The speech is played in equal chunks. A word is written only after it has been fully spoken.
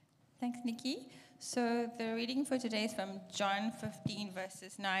Thanks, Nikki. So the reading for today is from John 15,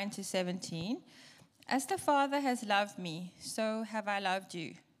 verses 9 to 17. As the Father has loved me, so have I loved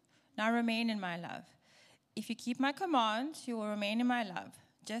you. Now remain in my love. If you keep my commands, you will remain in my love,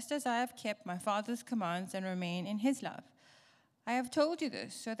 just as I have kept my Father's commands and remain in his love. I have told you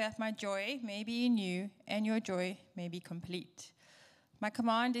this so that my joy may be in you and your joy may be complete. My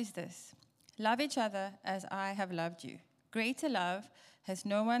command is this: love each other as I have loved you. Greater love has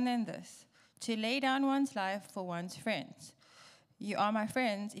no one than this, to lay down one's life for one's friends. You are my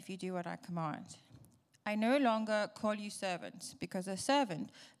friends if you do what I command. I no longer call you servants, because a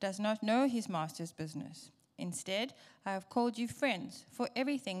servant does not know his master's business. Instead, I have called you friends, for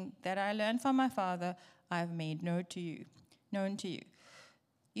everything that I learned from my Father I have made known to you.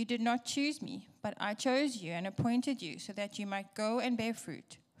 You did not choose me, but I chose you and appointed you so that you might go and bear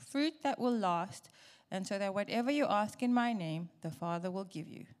fruit, fruit that will last, and so that whatever you ask in my name, the Father will give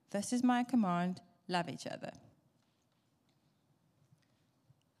you. This is my command: love each other.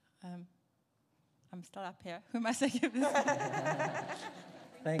 I'm still up here. Who must I give this to?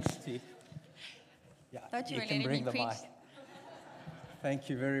 Thanks, T. Yeah, Thought you were can letting bring me the mic. preach. Thank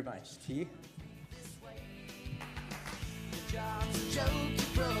you very much, T. Job's a joke you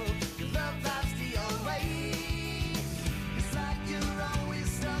broke, your love life's the old way. It's like you're always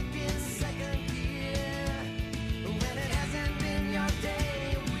stuck in second gear. When it hasn't been your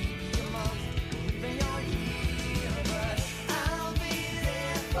day, a week, a month, or even your year. But I'll be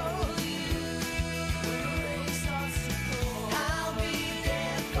there for you when the rain starts to pour. I'll be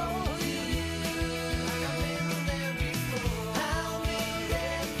there for you like I've been there before. I'll be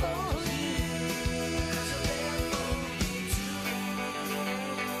there for you 'cause you're there for me too.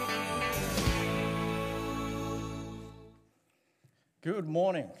 Good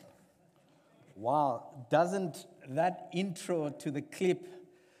morning. Wow, doesn't that intro to the clip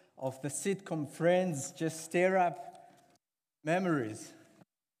of the sitcom Friends just stir up memories?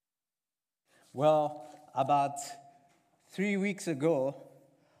 Well, about 3 weeks ago,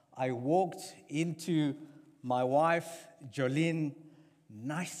 I walked into my wife, Jolene,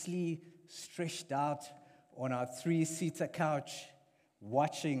 nicely stretched out on our 3-seater couch,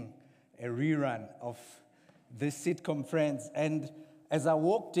 watching a rerun of this sitcom Friends. And as I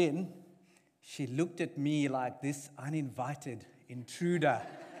walked in, she looked at me like this uninvited intruder,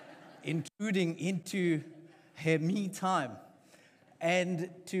 intruding into her me time.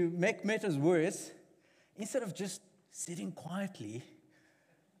 And to make matters worse, instead of just sitting quietly,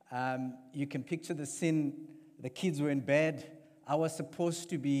 you can picture the scene. The kids were in bed. I was supposed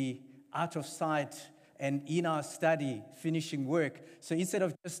to be out of sight and in our study finishing work. So instead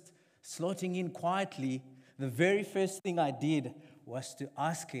of just slotting in quietly, the very first thing I did was to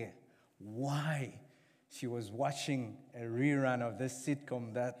ask her why she was watching a rerun of this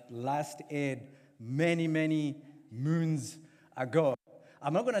sitcom that last aired many, many moons ago.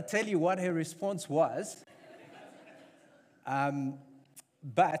 I'm not going to tell you what her response was,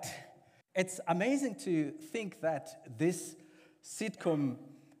 but it's amazing to think that this sitcom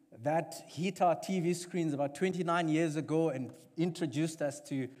that hit our TV screens about 29 years ago and introduced us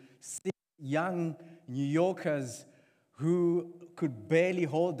to 6 young New Yorkers who could barely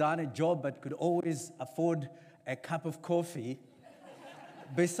hold down a job but could always afford a cup of coffee.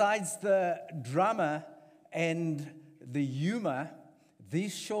 Besides the drama and the humor,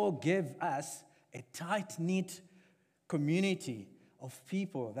 this show gave us a tight-knit community of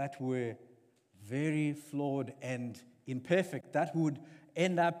people that were very flawed and imperfect, that would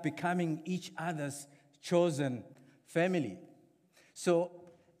end up becoming each other's chosen family. So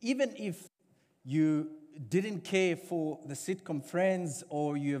even if you didn't care for the sitcom Friends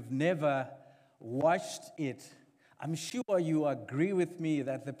or you have never watched it, I'm sure you agree with me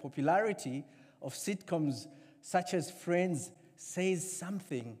that the popularity of sitcoms such as Friends says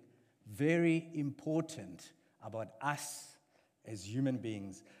something very important about us as human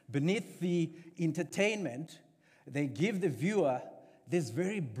beings. Beneath the entertainment, they give the viewer this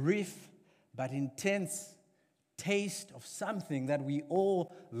very brief but intense taste of something that we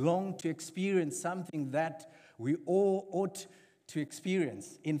all long to experience, something that we all ought to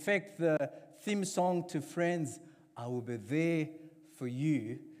experience. In fact, the theme song to Friends, I Will Be There For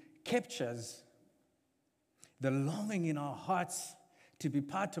You, captures the longing in our hearts to be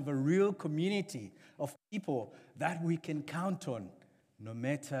part of a real community of people that we can count on no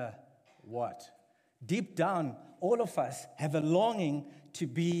matter what. Deep down, all of us have a longing to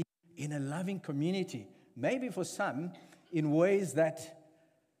be in a loving community. Maybe for some, in ways that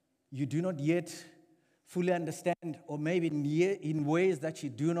you do not yet fully understand, or maybe in ways that you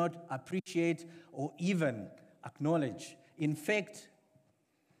do not appreciate or even acknowledge. In fact,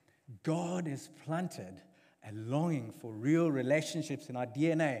 God has planted a longing for real relationships in our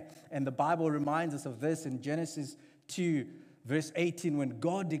DNA. And the Bible reminds us of this in Genesis 2, verse 18, when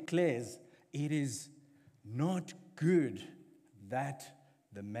God declares, "It is not good that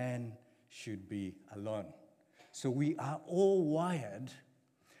the man should be alone." So we are all wired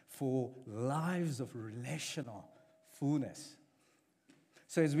for lives of relational fullness.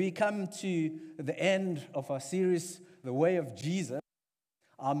 So as we come to the end of our series, The Way of Jesus,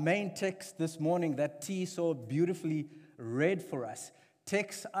 our main text this morning that T so beautifully read for us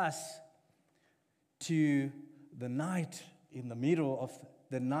takes us to the night in the middle of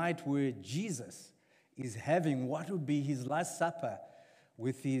the night where Jesus is having what would be his last supper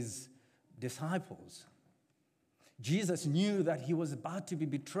with his disciples. Jesus knew that he was about to be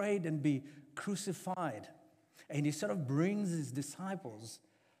betrayed and be crucified. And he sort of brings his disciples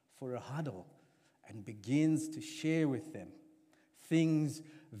for a huddle and begins to share with them things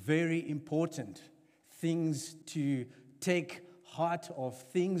very important, things to take heart of,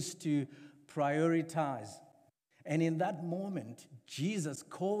 things to prioritize. And in that moment, Jesus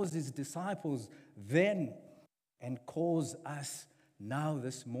calls his disciples then and calls us now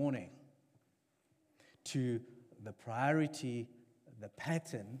this morning to the priority, the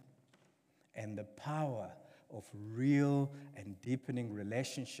pattern, and the power of real and deepening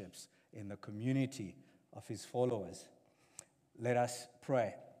relationships in the community of his followers. Let us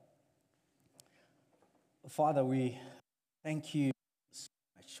pray. Father, we thank you so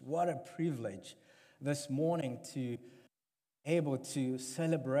much. What a privilege this morning to be able to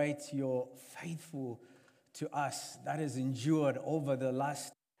celebrate your faithful to us that has endured over the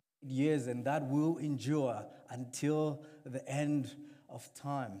last years and that will endure until the end of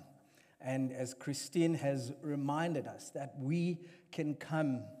time. And as Christine has reminded us, that we can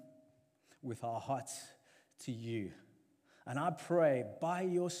come with our hearts to you. And I pray by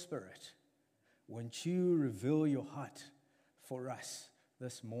your Spirit, won't you reveal your heart for us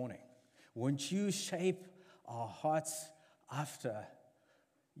this morning? Won't you shape our hearts after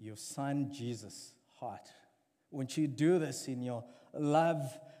your Son Jesus' heart? Won't you do this in your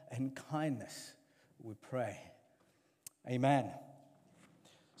love and kindness, we pray. Amen.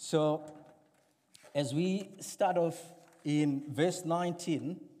 So, as we start off in verse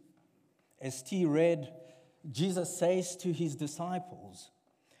 19, as T read, Jesus says to his disciples,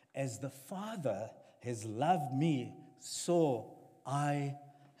 "As the Father has loved me, so I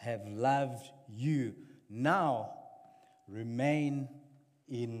have loved you. Now remain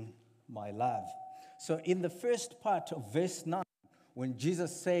in my love." So in the first part of verse 9, when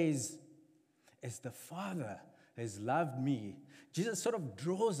Jesus says, "As the Father has loved me," Jesus sort of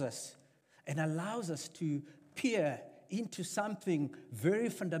draws us and allows us to peer into something very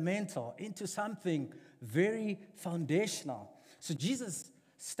fundamental, into something very foundational. So Jesus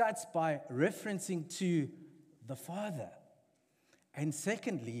starts by referencing to the Father. And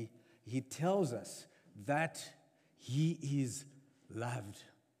secondly, he tells us that he is loved.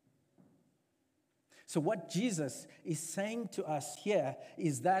 So what Jesus is saying to us here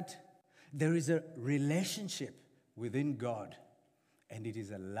is that there is a relationship within God, and it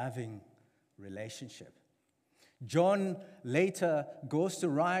is a loving relationship. John later goes to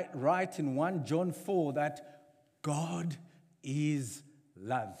write in 1 John 4 that God is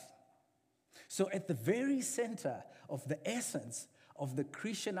love. So at the very center of the essence of the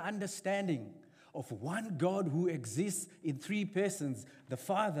Christian understanding of one God who exists in three persons, the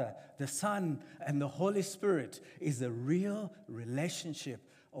Father, the Son, and the Holy Spirit, is a real relationship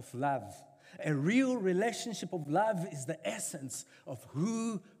of love. A real relationship of love is the essence of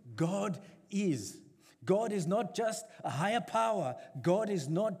who God is. God is not just a higher power. God is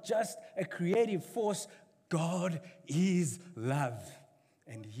not just a creative force. God is love,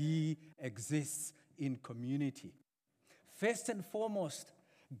 and he exists in community. First and foremost,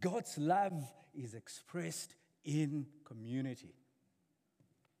 God's love is expressed in community.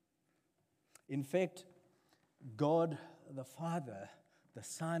 In fact, God the Father, the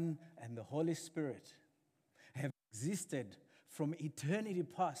Son, and the Holy Spirit have existed from eternity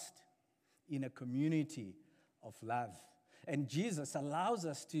past in a community of love. And Jesus allows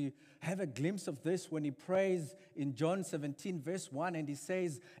us to have a glimpse of this when he prays in John 17, verse 1, and he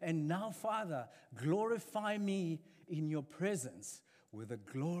says, "And now, Father, glorify me in your presence with the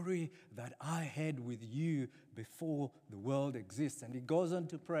glory that I had with you before the world exists." And he goes on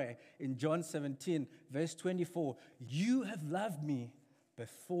to pray in John 17, verse 24, "You have loved me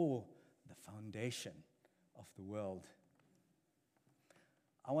before the foundation of the world."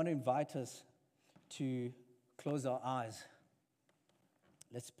 I want to invite us to close our eyes.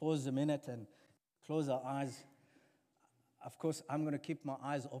 Let's pause a minute and close our eyes. Of course, I'm going to keep my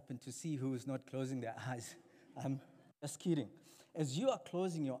eyes open to see who is not closing their eyes. I'm just kidding. As you are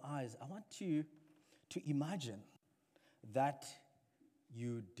closing your eyes, I want you to imagine that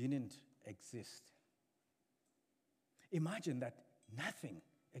you didn't exist. Imagine that nothing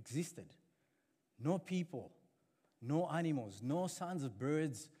existed. No people, no animals, no sounds of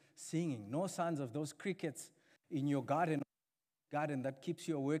birds singing, no sounds of those crickets in your garden that keeps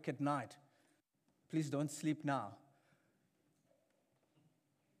you awake at night. Please don't sleep now.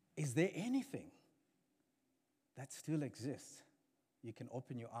 Is there anything that still exists? You can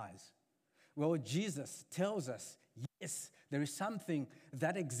open your eyes. Well, Jesus tells us, yes, there is something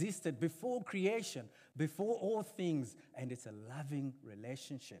that existed before creation, before all things, and it's a loving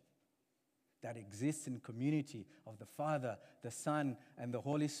relationship that exists in community of the Father, the Son, and the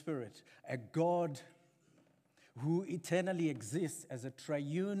Holy Spirit. A God who eternally exists as a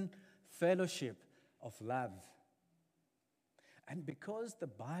triune fellowship of love. And because the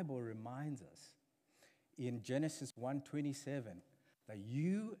Bible reminds us in Genesis 1:27 that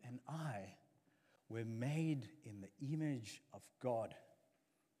you and I were made in the image of God,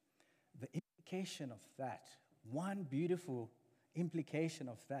 the implication of that, one beautiful implication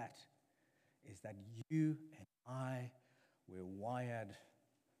of that, is that you and I were wired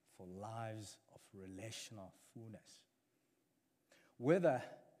for lives of relational fullness. Whether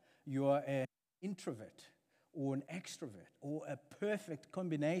you are an introvert or an extrovert or a perfect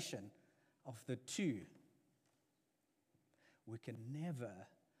combination of the two, we can never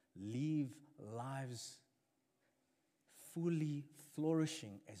live lives fully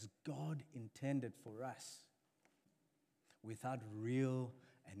flourishing as God intended for us without real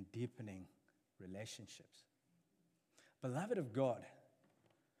and deepening relationships. Beloved of God,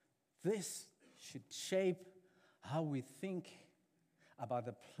 this should shape how we think about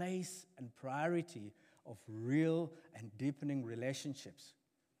the place and priority of real and deepening relationships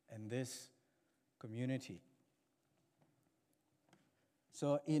in this community.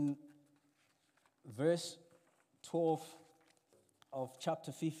 So in verse 12 of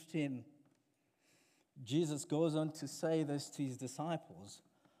chapter 15, Jesus goes on to say this to his disciples: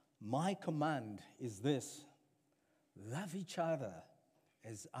 "My command is this, love each other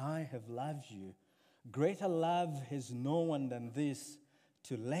as I have loved you. Greater love has no one than this,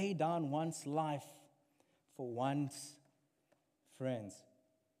 to lay down one's life for one's friends."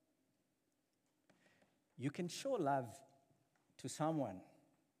 You can show love to someone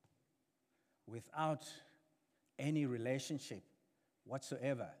without any relationship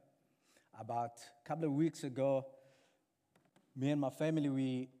whatsoever. About a couple of weeks ago, me and my family,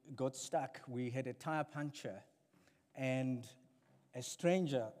 we got stuck. We had a tire puncture, and a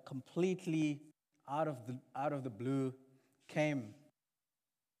stranger completely out of the blue came.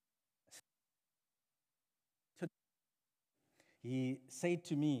 He said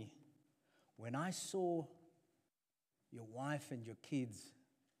to me, "When I saw your wife and your kids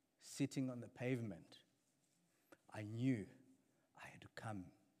sitting on the pavement, I knew I had to come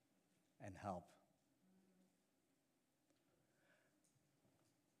and help."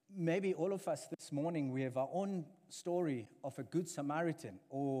 Maybe all of us this morning, we have our own story of a good Samaritan,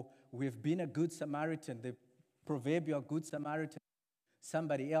 or we've been a good Samaritan, the proverbial good Samaritan,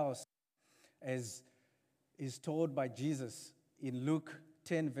 somebody else, as is told by Jesus in Luke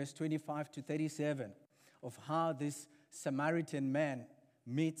 10, verse 25 to 37, of how this Samaritan man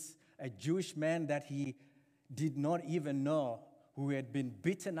meets a Jewish man that he did not even know, who had been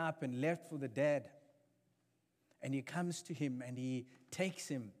beaten up and left for the dead. And he comes to him and he takes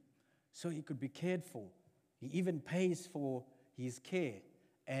him so he could be cared for. He even pays for his care,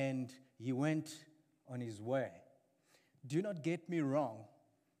 and he went on his way. Do not get me wrong.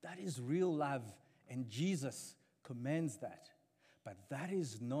 That is real love, and Jesus commends that. But that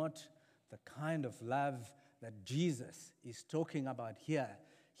is not the kind of love that Jesus is talking about here.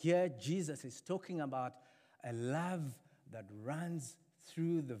 Here, Jesus is talking about a love that runs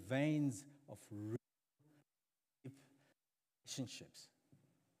through the veins of real relationships.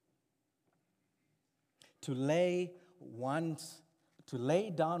 To lay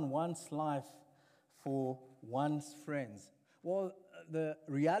down one's life for one's friends. Well, the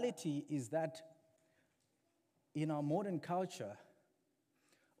reality is that in our modern culture,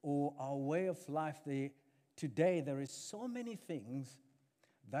 or our way of life, today there is so many things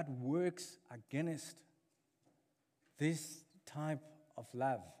that works against this type of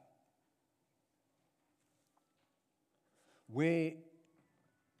love, where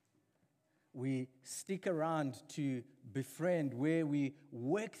we stick around to befriend, where we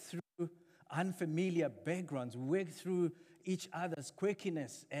work through unfamiliar backgrounds, work through each other's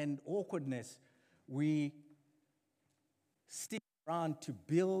quirkiness and awkwardness. We stick around to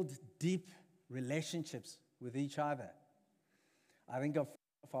build deep relationships with each other. I think of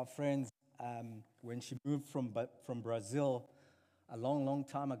our friends when she moved from Brazil a long, long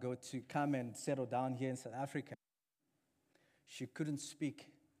time ago to come and settle down here in South Africa. She couldn't speak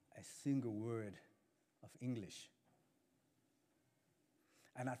a single word of English.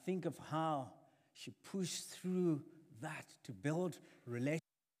 And I think of how she pushed through that to build relationships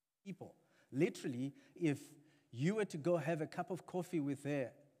with people. Literally, if you were to go have a cup of coffee with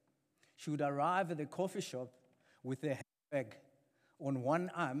her, she would arrive at the coffee shop with a handbag on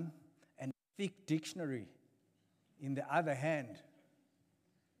one arm and a thick dictionary in the other hand.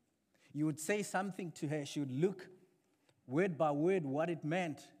 You would say something to her, she would look word by word what it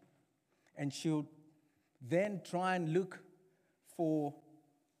meant, and she would then try and look for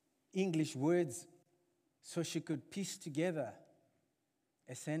English words so she could piece together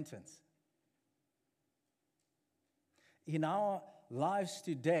a sentence. In our lives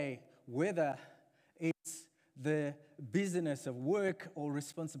today, whether it's the business of work or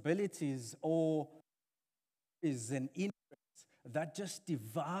responsibilities or is an interest that just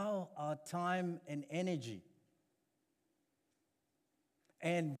devour our time and energy,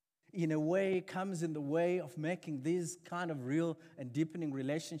 and in a way comes in the way of making these kind of real and deepening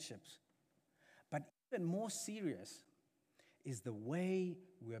relationships. But even more serious is the way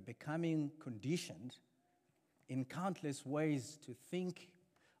we are becoming conditioned in countless ways to think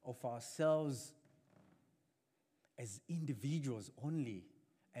of ourselves as individuals only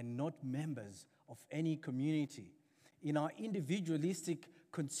and not members of any community. In our individualistic,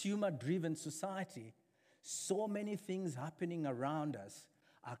 consumer-driven society, so many things happening around us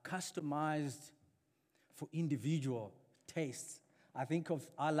are customized for individual tastes.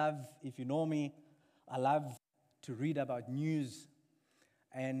 If you know me, I love to read about news.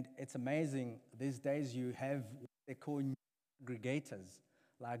 And it's amazing, these days you have what they call news aggregators,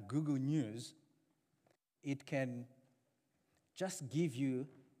 like Google News. It can just give you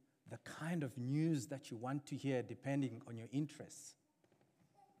the kind of news that you want to hear depending on your interests.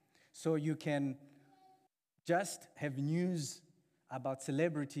 So you can just have news about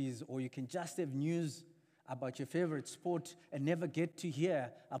celebrities, or you can just have news about your favorite sport and never get to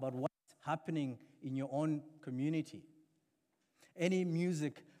hear about what's happening in your own community. Any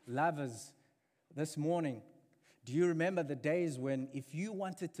music lovers this morning, do you remember the days when if you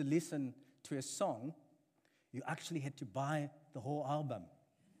wanted to listen to a song, you actually had to buy the whole album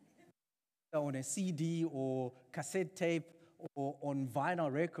on a CD or cassette tape or on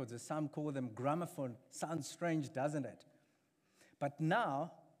vinyl records, as some call them, gramophone? Sounds strange, doesn't it? But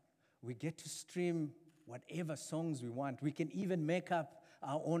now we get to stream whatever songs we want. We can even make up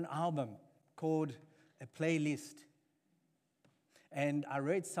our own album called a playlist. And I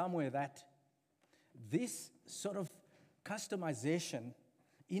read somewhere that this sort of customization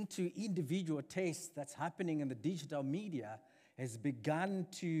into individual tastes that's happening in the digital media has begun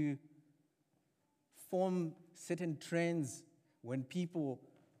to form certain trends when people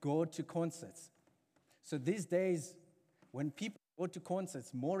go to concerts. So these days, when people go to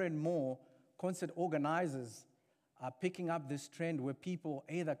concerts, more and more concert organizers are picking up this trend where people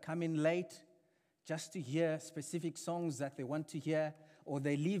either come in late just to hear specific songs that they want to hear, or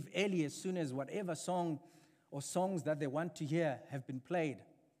they leave early as soon as whatever song or songs that they want to hear have been played.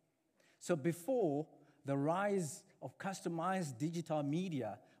 So before the rise of customized digital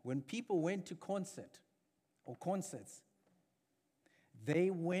media, when people went to concerts,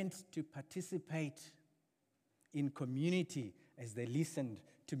 they went to participate in community as they listened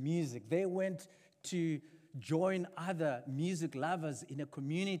to music. They went to join other music lovers in a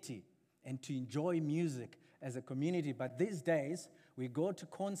community and to enjoy music as a community. But these days, we go to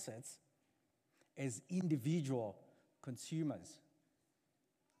concerts as individual consumers.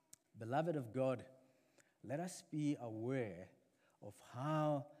 Beloved of God, let us be aware of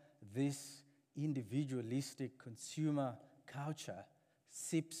how this individualistic consumer culture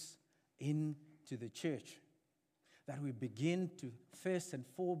seeps into the church. That we begin to first and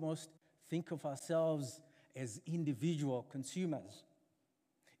foremost think of ourselves as individual consumers.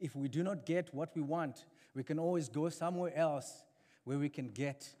 If we do not get what we want, we can always go somewhere else where we can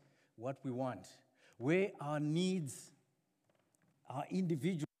get what we want, where our needs, our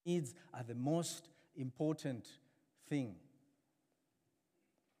individual needs, are the most important thing.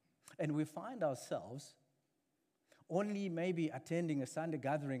 And we find ourselves only maybe attending a Sunday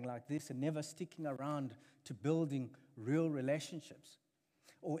gathering like this and never sticking around to building real relationships.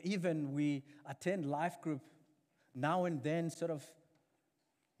 Or even we attend life group now and then, sort of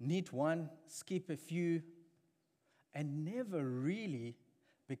meet one, skip a few, and never really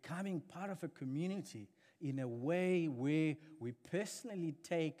becoming part of a community in a way where we personally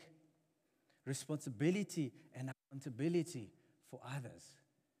take responsibility and accountability for others.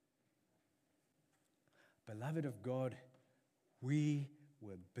 Beloved of God, we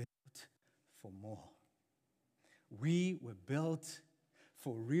were built for more. We were built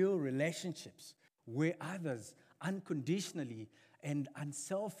for real relationships where others unconditionally and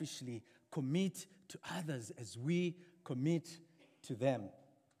unselfishly commit to others as we commit to them.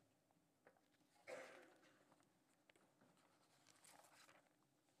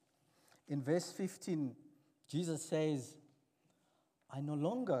 In verse 15, Jesus says, I no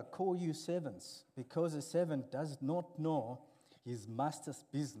longer call you servants, because a servant does not know his master's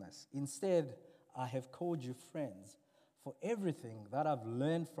business. Instead, I have called you friends, for everything that I've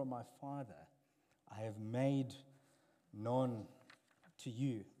learned from my Father, I have made known to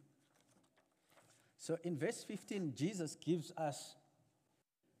you. So in verse 15, Jesus gives us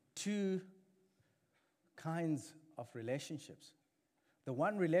two kinds of relationships. The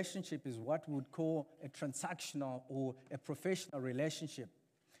one relationship is what we would call a transactional or a professional relationship.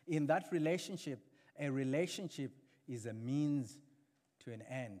 In that relationship, a relationship is a means to an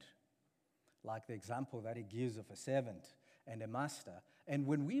end, like the example that he gives of a servant and a master. And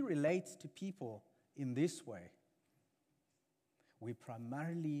when we relate to people in this way, we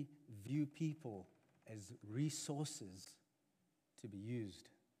primarily view people as resources to be used,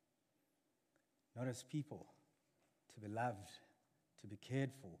 not as people to be loved, to be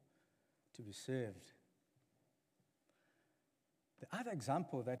cared for, to be served. The other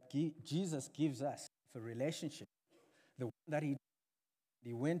example that Jesus gives us for relationship, the one that he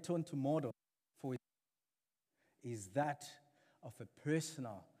went on to model for, is that of a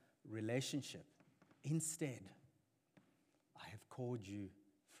personal relationship. Instead, I have called you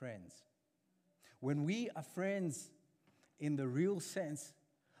friends. When we are friends in the real sense,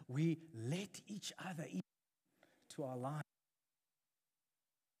 we let each other into our lives.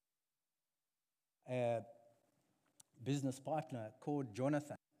 A business partner called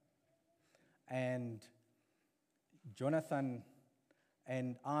Jonathan. And Jonathan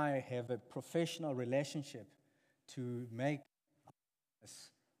and I have a professional relationship to make this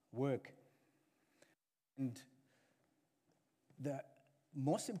work. And the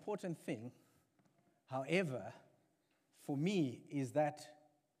most important thing, however, for me is that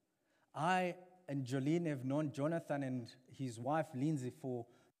I and Jolene have known Jonathan and his wife Lindsay for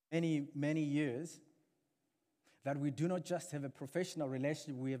many, many years, that we do not just have a professional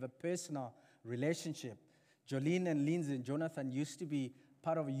relationship, we have a personal relationship. Jolene and Lindsay and Jonathan used to be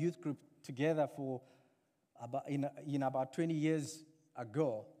part of a youth group together for about 20 years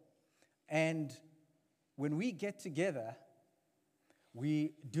ago. And when we get together,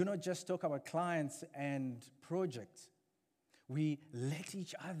 we do not just talk about clients and projects. We let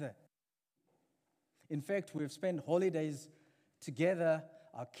each other. In fact, we've spent holidays together.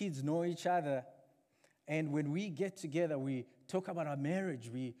 Our kids know each other. And when we get together, we talk about our marriage.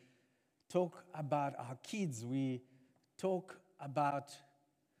 We talk about our kids. We talk about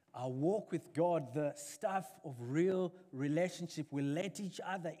our walk with God, the stuff of real relationship. We let each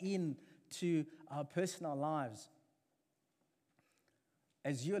other in to our personal lives.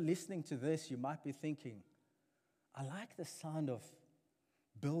 As you're listening to this, you might be thinking, I like the sound of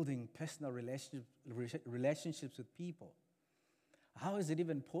building personal relationships with people. How is it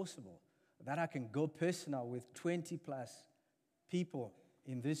even possible that I can go personal with 20 plus people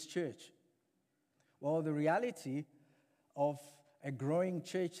in this church? Well, the reality of a growing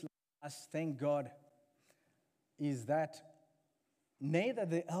church like us, thank God, is that neither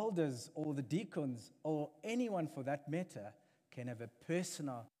the elders or the deacons or anyone for that matter can have a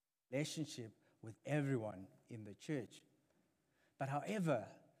personal relationship with everyone in the church. But however,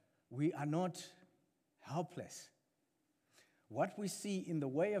 we are not helpless. What we see in the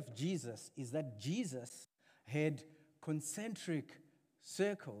way of Jesus is that Jesus had concentric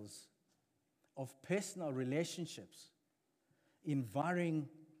circles of personal relationships in varying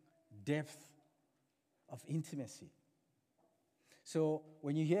depth of intimacy. So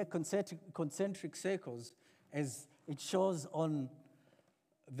when you hear concentric circles, as it shows on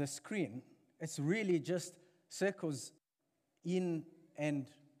the screen, it's really just circles in and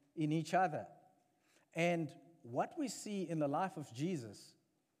in each other. And what we see in the life of Jesus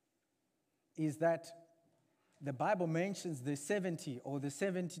is that the Bible mentions the 70 or the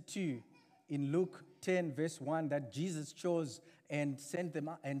 72 in Luke 10, verse 1, that Jesus chose and sent them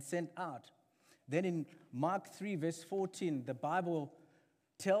and sent out. Then in Mark 3, verse 14, the Bible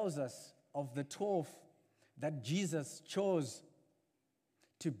tells us of the 12 that Jesus chose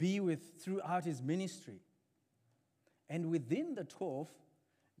to be with throughout his ministry. And within the 12,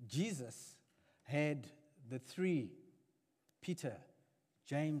 Jesus had the three, Peter,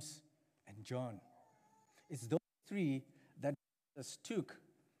 James, and John. It's those three that Jesus took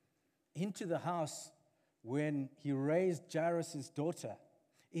into the house when he raised Jairus' daughter.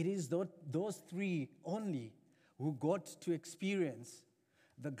 It is those three only who got to experience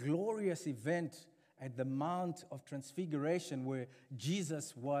the glorious event at the Mount of Transfiguration where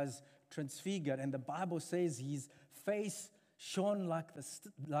Jesus was transfigured. And the Bible says his face shone like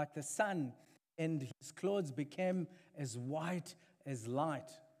the sun, and his clothes became as white as light.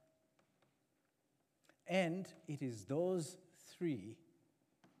 And it is those three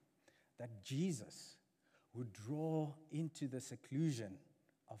that Jesus would draw into the seclusion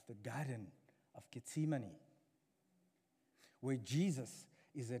of the Garden of Gethsemane, where Jesus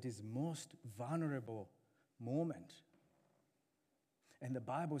is at his most vulnerable moment. And the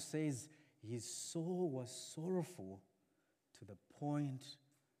Bible says his soul was sorrowful to the point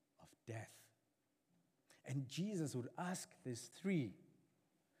of death. And Jesus would ask these three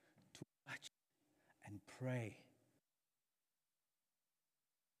to watch and pray.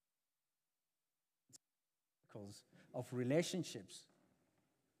 Of relationships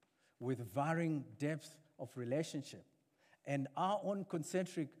with varying depth of relationship. And our own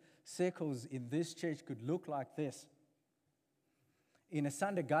concentric circles in this church could look like this. In a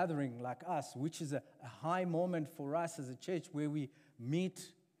Sunday gathering like us, which is a high moment for us as a church where we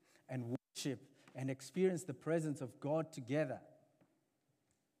meet and worship and experience the presence of God together.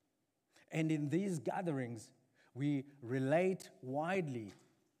 And in these gatherings, we relate widely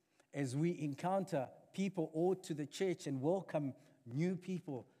as we encounter people all to the church and welcome new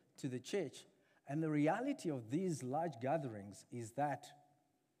people to the church. And the reality of these large gatherings is that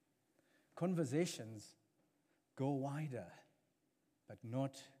conversations go wider, but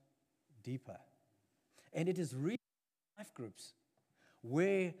not deeper. And it is really life groups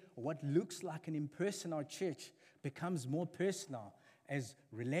where what looks like an impersonal church becomes more personal as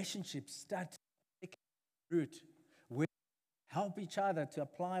relationships start taking root, where we help each other to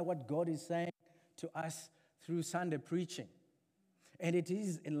apply what God is saying to us through Sunday preaching. And it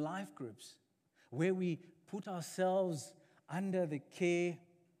is in life groups where we put ourselves under the care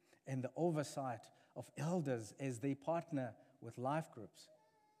and the oversight of elders as they partner with life groups.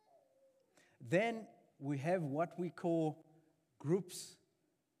 Then we have what we call groups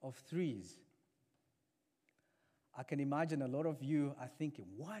of threes. I can imagine a lot of you are thinking,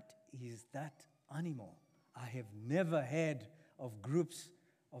 what is that animal? I have never heard of groups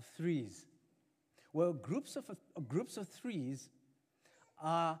of threes. Well, groups of threes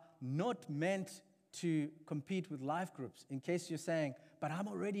are not meant to compete with life groups. In case you're saying, but I'm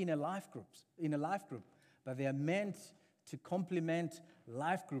already in a life group. But they are meant to complement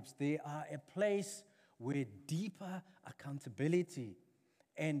life groups. They are a place where deeper accountability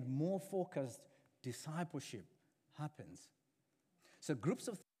and more focused discipleship happens. So groups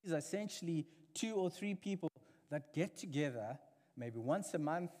of threes are essentially 2 or 3 people that get together maybe once a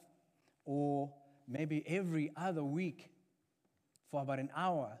month or maybe every other week for about an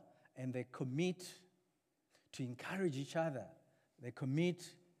hour, and they commit to encourage each other. They commit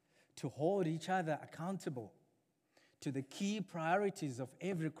to hold each other accountable to the key priorities of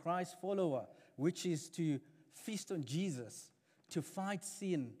every Christ follower, which is to feast on Jesus, to fight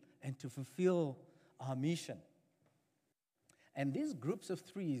sin, and to fulfill our mission. And these groups of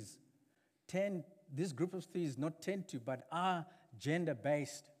threes but are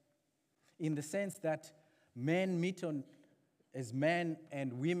gender-based in the sense that men meet as men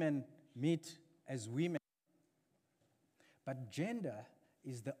and women meet as women. But gender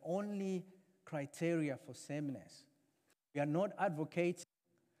is the only criteria for sameness. We are not advocating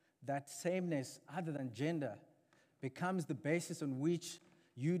that sameness other than gender becomes the basis on which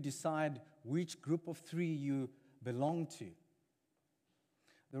you decide which group of 3 you belong to.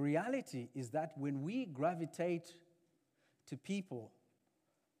 The reality is that when we gravitate to people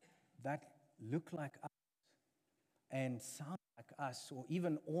that look like us and sound like us, or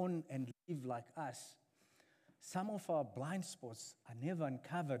even own and live like us, some of our blind spots are never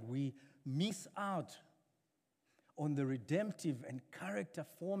uncovered. We miss out on the redemptive and character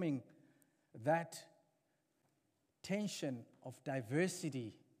forming that tension of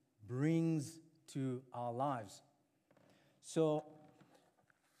diversity brings to our lives. So,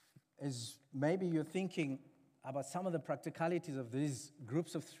 as maybe you're thinking about some of the practicalities of these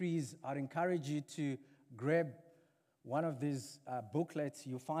groups of threes, I'd encourage you to grab one of these booklets.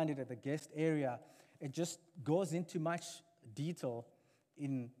 You'll find it at the guest area. It just goes into much detail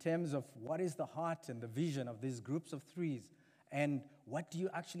in terms of what is the heart and the vision of these groups of threes, and what do you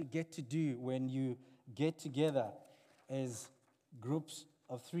actually get to do when you get together as groups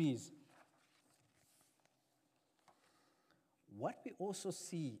of threes. what we also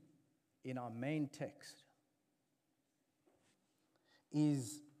see in our main text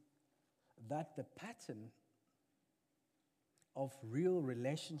is that the pattern of real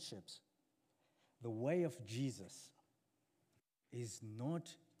relationships, the way of Jesus, is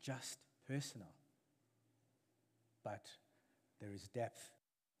not just personal, but there is depth.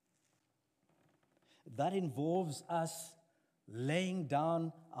 That involves us laying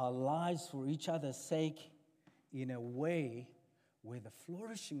down our lives for each other's sake in a way where the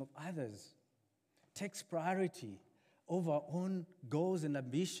flourishing of others takes priority over our own goals and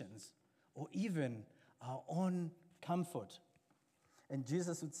ambitions, or even our own comfort. And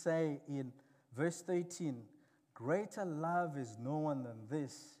Jesus would say in verse 13, greater love is no one than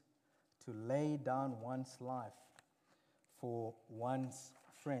this, to lay down one's life for one's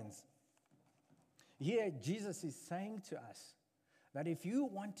friends. Here, Jesus is saying to us that if you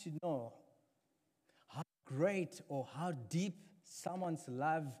want to know how great or how deep someone's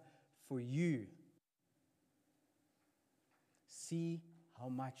love for you, see how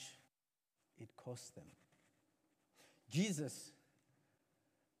much it costs them. Jesus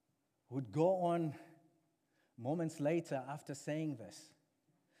would go on moments later after saying this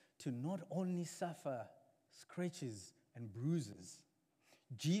to not only suffer scratches and bruises.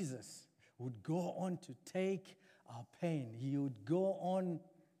 Jesus would go on to take our pain. He would go on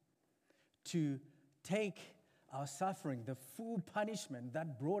to take our suffering. The full punishment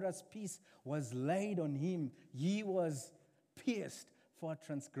that brought us peace was laid on him. He was pierced for our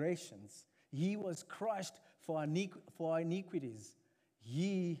transgressions. He was crushed for our iniquities.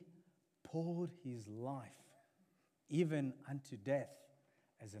 He poured his life, even unto death,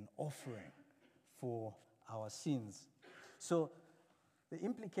 as an offering for our sins. So the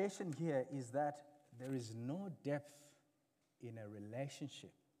implication here is that there is no depth in a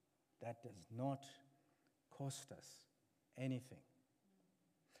relationship that does not cost us anything.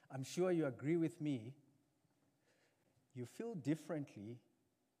 I'm sure you agree with me. You feel differently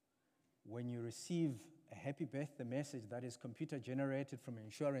when you receive a happy birthday message that is computer generated from an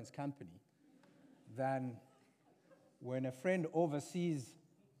insurance company than when a friend overseas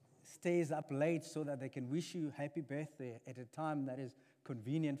stays up late so that they can wish you happy birthday at a time that is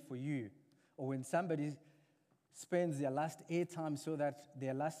convenient for you, or when somebody spends their last airtime so that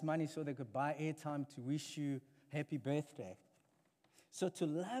their last money so they could buy airtime to wish you happy birthday. So to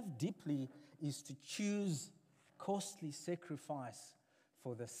love deeply is to choose costly sacrifice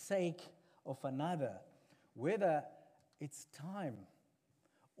for the sake of another, whether it's time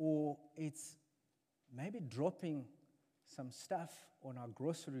or it's maybe dropping some stuff on our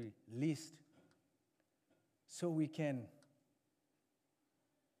grocery list so we can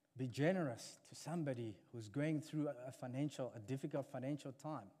be generous to somebody who's going through a difficult financial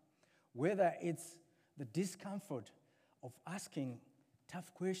time. Whether it's the discomfort of asking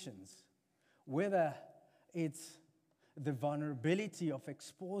tough questions, whether it's the vulnerability of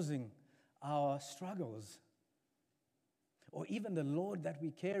exposing our struggles, or even the load that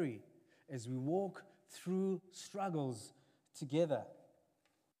we carry as we walk through struggles together.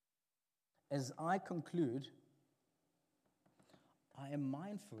 As I conclude, I am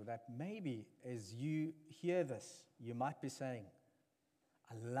mindful that maybe as you hear this, you might be saying,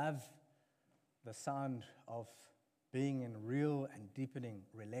 I love the sound of being in real and deepening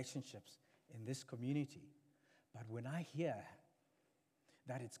relationships in this community. But when I hear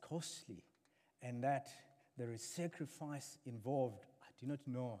that it's costly and that there is sacrifice involved, I do not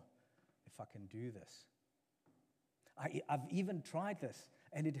know if I can do this. I've even tried this,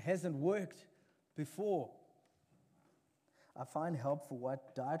 and it hasn't worked before. I find helpful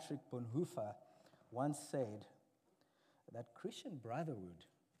what Dietrich Bonhoeffer once said, that Christian brotherhood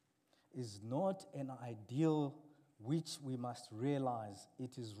is not an ideal which we must realize.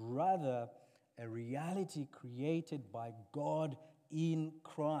 It is rather a reality created by God in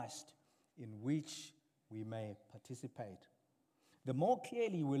Christ, in which we may participate. The more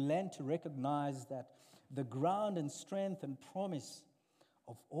clearly we learn to recognize that the ground and strength and promise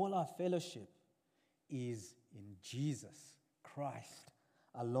of all our fellowship is in Jesus Christ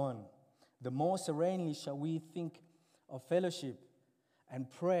alone, the more serenely shall we think of fellowship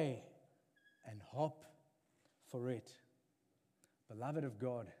and pray and hope for it. Beloved of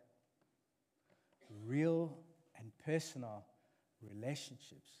God, real and personal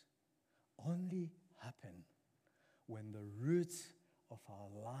relationships only happen when the roots of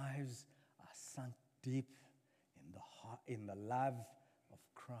our lives are sunk deep in the love of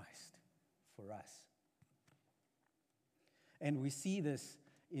Christ for us. And we see this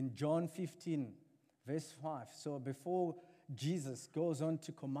in John 15, verse 5. So before Jesus goes on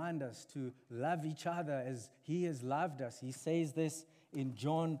to command us to love each other as he has loved us. He says this in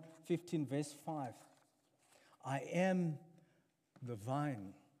John 15, verse 5. I am the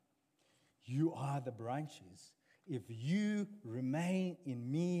vine. You are the branches. If you remain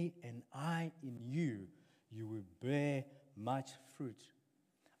in me and I in you, you will bear much fruit.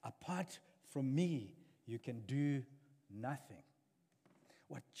 Apart from me, you can do nothing.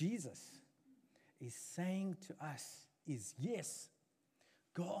 What Jesus is saying to us is, yes,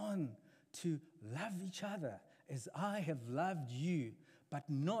 go on to love each other as I have loved you, but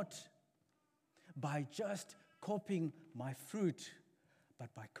not by just copying my fruit,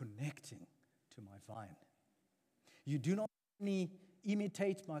 but by connecting to my vine. You do not only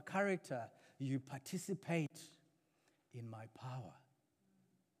imitate my character, you participate in my power.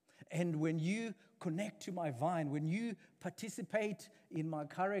 And when you connect to my vine, when you participate in my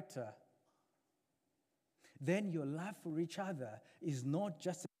character, then your love for each other is not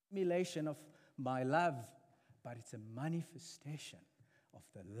just a simulation of my love, but it's a manifestation of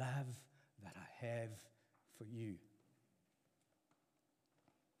the love that I have for you.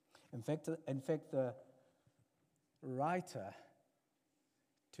 In fact, the writer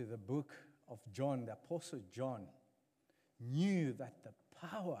to the book of John, the Apostle John, knew that the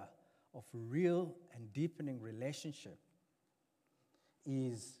power of real and deepening relationship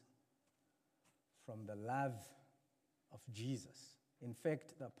is from the love of Jesus. In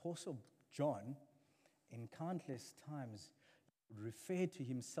fact, the Apostle John, in countless times, referred to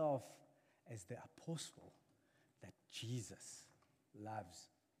himself as the apostle that Jesus loves.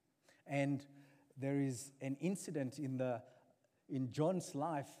 And there is an incident in John's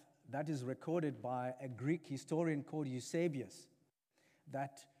life that is recorded by a Greek historian called Eusebius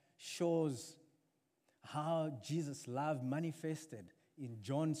that shows how Jesus' love manifested in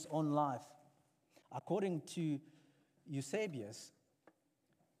John's own life. According to Eusebius,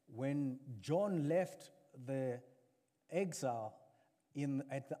 when John left the exile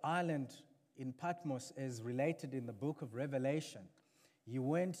at the island in Patmos, as related in the book of Revelation, he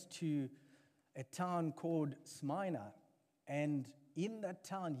went to a town called Smyrna, and in that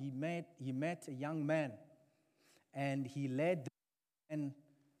town he met a young man, and he led the man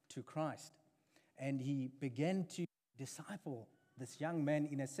to Christ, and he began to disciple this young man.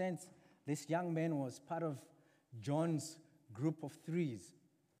 In a sense, this young man was part of John's group of threes.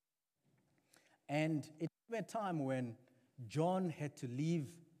 And it came a time when John had to leave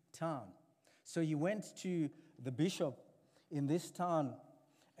town. So he went to the bishop in this town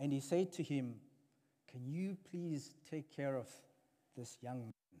and he said to him, "Can you please take care of this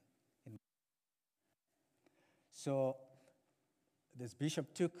young man?" So this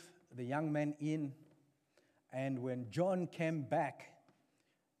bishop took the young man in, and when John came back,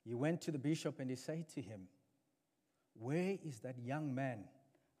 he went to the bishop and he said to him, "Where is that young man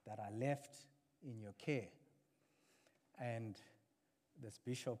that I left in your care?" And this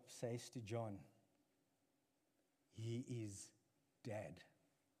bishop says to John, "He is dead."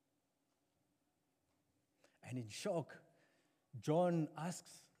 And in shock, John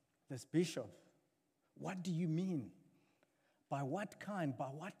asks this bishop, "What do you mean? By what kind, by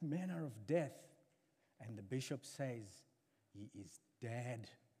what manner of death?" And the bishop says, "He is dead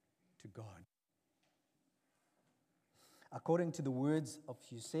to God." According to the words of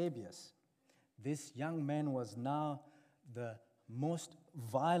Eusebius, this young man was now the most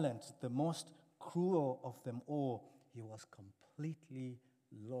violent, the most cruel of them all. He was completely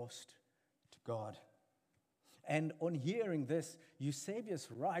lost to God. And on hearing this,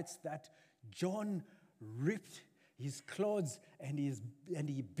 Eusebius writes that John ripped his clothes and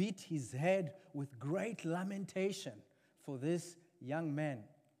he beat his head with great lamentation for this young man.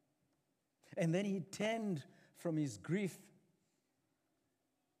 And then he turned from his grief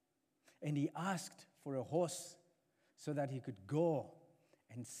and he asked for a horse so that he could go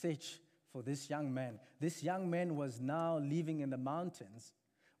and search for this young man. This young man was now living in the mountains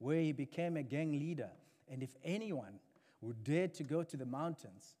where he became a gang leader. And if anyone would dare to go to the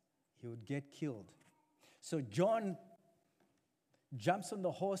mountains, he would get killed. So John jumps on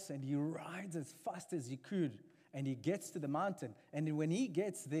the horse and he rides as fast as he could. And he gets to the mountain. And when he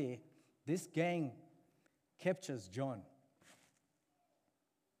gets there, this gang captures John.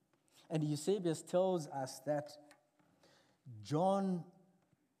 And Eusebius tells us that John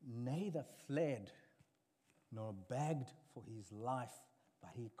neither fled nor begged for his life,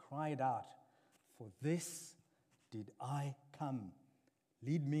 but he cried out, "For this did I come.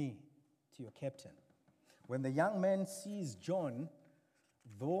 Lead me to your captain." When the young man sees John,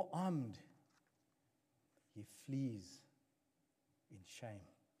 though armed, he flees in shame.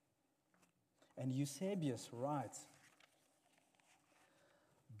 And Eusebius writes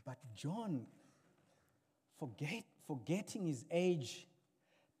But John, forgetting his age,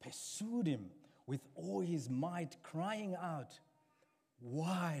 pursued him with all his might, crying out,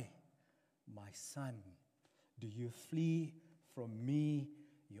 "Why, my son, do you flee from me,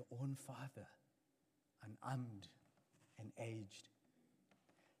 your own father, unarmed and aged?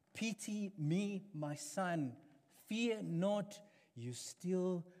 Pity me, my son. Fear not, you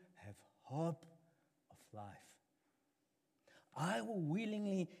still have hope of life. I will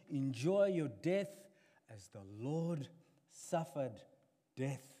willingly enjoy your death as the Lord suffered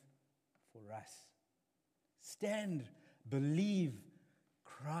death for us. Stand, believe,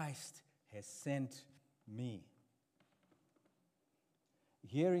 Christ has sent me."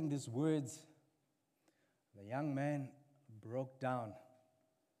 Hearing these words, the young man broke down.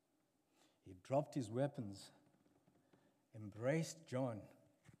 He dropped his weapons, embraced John,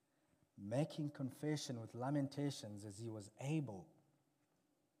 making confession with lamentations as he was able,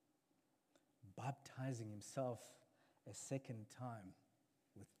 baptizing himself a second time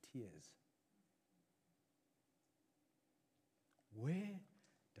with tears. Where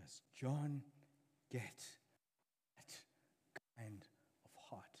does John get that kind of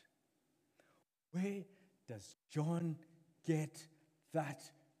heart? Where does John get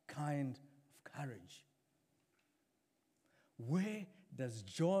that kind of courage? Where does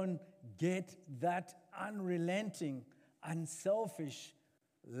John get that unrelenting, unselfish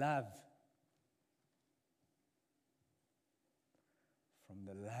love? From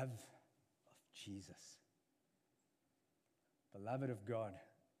the love of Jesus. Beloved of God,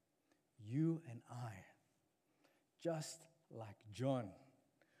 you and I, just like John,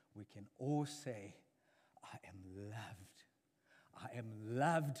 we can all say, "I am loved. I am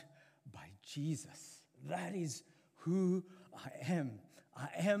loved by Jesus. That is who I am. I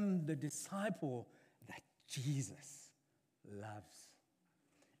am the disciple that Jesus loves."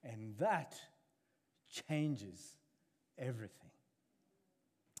 And that changes everything.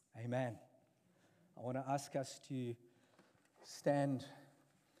 Amen. I want to ask us to stand,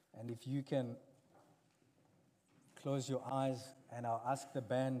 and if you can close your eyes, and I'll ask the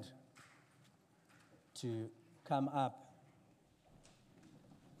band to come up.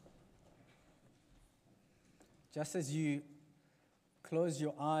 Just as you close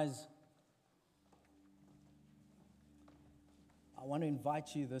your eyes, I want to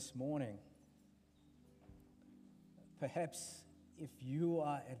invite you this morning. Perhaps if you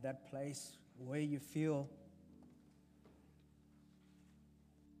are at that place where you feel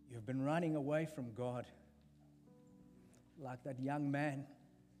you've been running away from God, like that young man,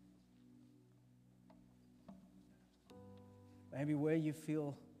 maybe where you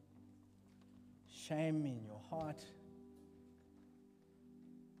feel shame in your heart,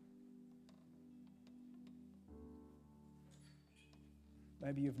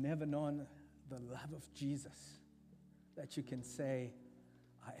 maybe you've never known the love of Jesus, that you can say,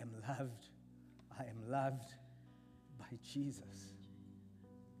 "I am loved. I am loved by Jesus."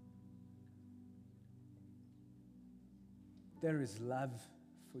 There is love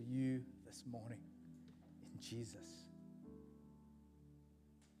for you this morning in Jesus.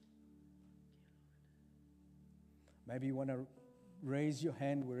 Maybe you want to raise your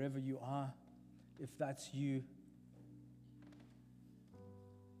hand wherever you are, if that's you.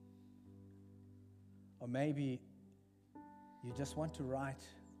 Or maybe you just want to write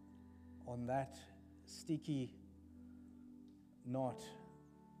on that sticky note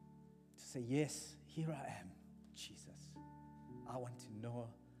to say, "Yes, here I am, Jesus. I want to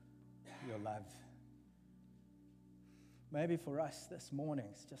know your love." Maybe for us this morning,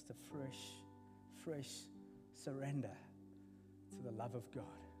 it's just a fresh surrender to the love of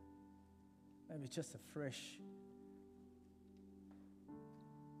God. Maybe it's just a fresh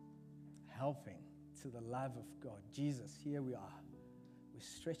helping to the love of God. Jesus, here we are. We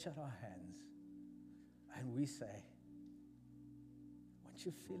stretch out our hands and we say, "Won't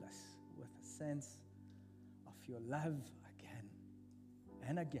you fill us with a sense of your love again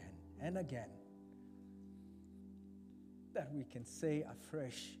and again and again, that we can say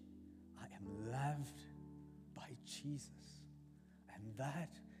afresh, 'I am loved by Jesus, and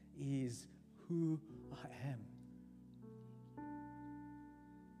that is who I am.'"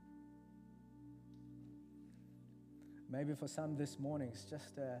 Maybe for some this morning, it's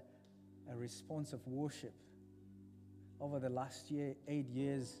just a response of worship. Over the last 8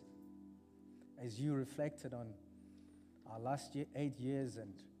 years, as you reflected on our last 8 years,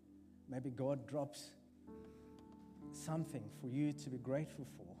 and maybe God drops something for you to be grateful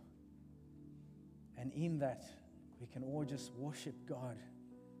for. And in that, we can all just worship God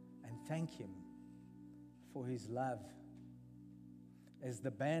and thank Him for His love. as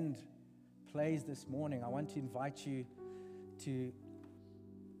the band plays this morning, I want to invite you to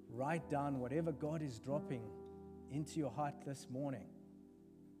write down whatever God is dropping into your heart this morning.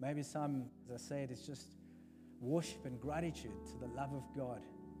 Maybe some, as I said, it's just worship and gratitude to the love of God.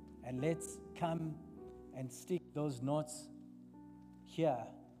 And let's come and stick those knots here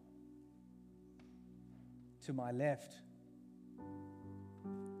to my left.